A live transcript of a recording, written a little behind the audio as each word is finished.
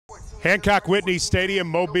Hancock Whitney Stadium,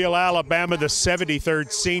 Mobile, Alabama, the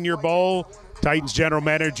 73rd Senior Bowl. Titans General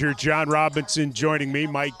Manager Jon Robinson joining me,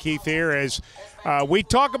 Mike Keith here, as we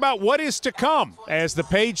talk about what is to come as the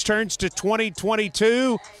page turns to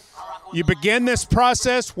 2022. You begin this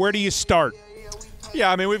process, where do you start? Yeah,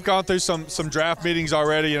 I mean, we've gone through some draft meetings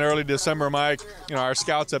already in early December, Mike. You know, our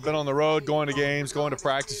scouts have been on the road, going to games, going to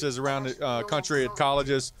practices around the country at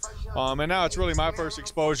colleges. And now it's really my first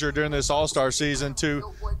exposure during this all-star season to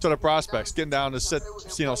the prospects, getting down to sit,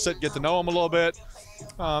 get to know them a little bit.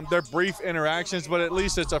 They're brief interactions, but at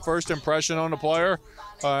least it's a first impression on the player,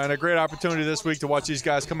 and a great opportunity this week to watch these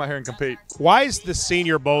guys come out here and compete. Why is the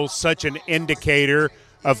Senior Bowl such an indicator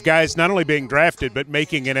of guys not only being drafted but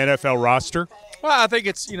making an NFL roster? Well, I think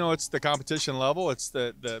it's it's the competition level. It's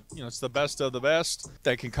it's the best of the best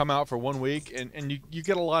that can come out for 1 week, and you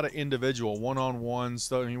get a lot of individual one-on-ones.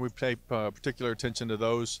 So, I mean, we pay particular attention to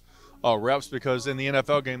those reps, because in the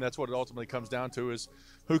NFL game, that's what it ultimately comes down to, is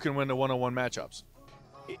who can win the one-on-one matchups.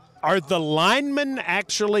 Are the linemen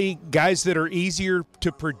actually guys that are easier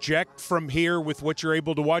to project from here with what you're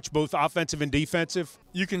able to watch, both offensive and defensive?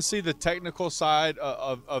 You can see the technical side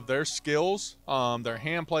of their skills, their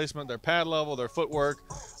hand placement, their pad level, their footwork.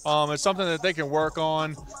 It's something that they can work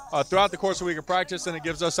on throughout the course of a week of practice, and it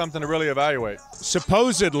gives us something to really evaluate.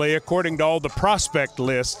 Supposedly, according to all the prospect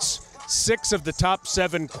lists, 6 of the top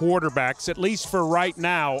 7 quarterbacks, at least for right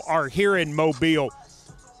now, are here in Mobile.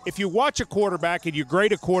 If you watch a quarterback and you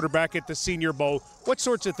grade a quarterback at the Senior Bowl, what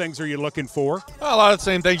sorts of things are you looking for? A lot of the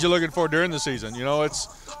same things you're looking for during the season. You know, it's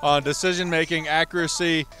decision-making,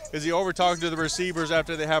 accuracy. Is he over-talking to the receivers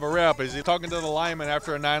after they have a rep? Is he talking to the lineman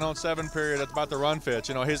after a 9-on-7 period that's about the run fit?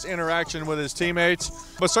 You know, his interaction with his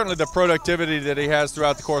teammates, but certainly the productivity that he has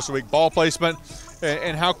throughout the course of the week, ball placement,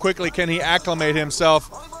 and how quickly can he acclimate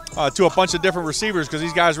himself to a bunch of different receivers, because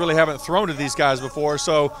these guys really haven't thrown to these guys before.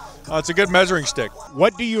 So it's a good measuring stick.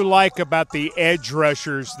 What do you like about the edge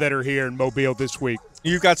rushers that are here in Mobile this week?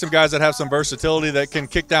 You've got some guys that have some versatility that can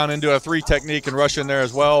kick down into a 3 technique and rush in there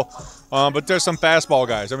as well. But there's some fastball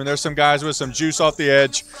guys. I mean, there's some guys with some juice off the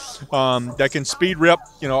edge that can speed rip,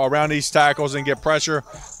 around these tackles and get pressure.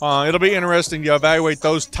 It'll be interesting to evaluate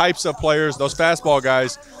those types of players, those fastball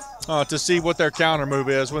guys, to see what their counter move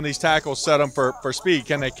is when these tackles set them for speed.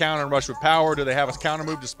 Can they counter and rush with power? Do they have a counter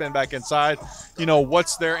move to spin back inside?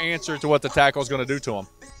 What's their answer to what the tackle is going to do to them?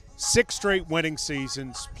 6 straight winning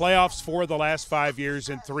seasons, playoffs 4 of the last 5 years,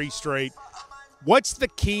 and 3 straight. What's the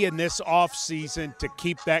key in this offseason to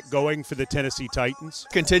keep that going for the Tennessee Titans?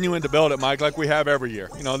 Continuing to build it, Mike, like we have every year.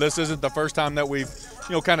 This isn't the first time that we've,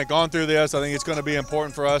 kind of gone through this. I think it's going to be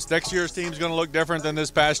important for us. Next year's team is going to look different than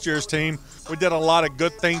this past year's team. We did a lot of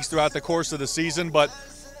good things throughout the course of the season, but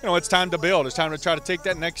it's time to build. It's time to try to take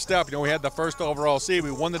that next step. We had the first overall seed. We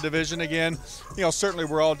won the division again. Certainly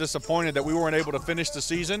we're all disappointed that we weren't able to finish the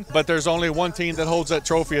season, but there's only one team that holds that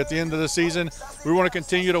trophy at the end of the season. We want to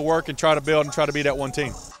continue to work and try to build and try to be that one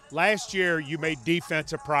team. Last year you made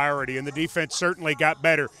defense a priority, and the defense certainly got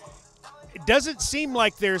better. It doesn't seem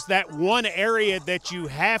like there's that one area that you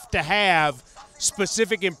have to have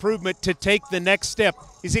specific improvement to take the next step.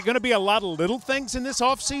 Is it going to be a lot of little things in this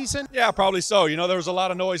offseason? Yeah, probably so. There was a lot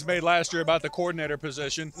of noise made last year about the coordinator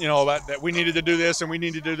position, about that we needed to do this and we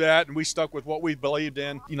need to do that, and we stuck with what we believed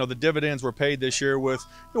in. The dividends were paid this year with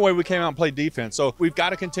the way we came out and played defense. So we've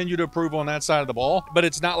got to continue to improve on that side of the ball, but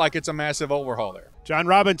it's not like it's a massive overhaul there. Jon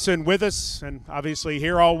Robinson with us, and obviously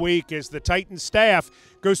here all week as the Titans staff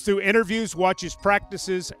goes through interviews, watches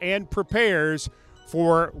practices, and prepares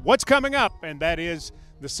for what's coming up, and that is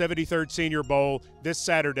the 73rd Senior Bowl this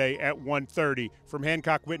Saturday at 1:30. From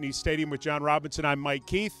Hancock Whitney Stadium with Jon Robinson, I'm Mike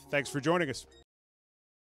Keith. Thanks for joining us.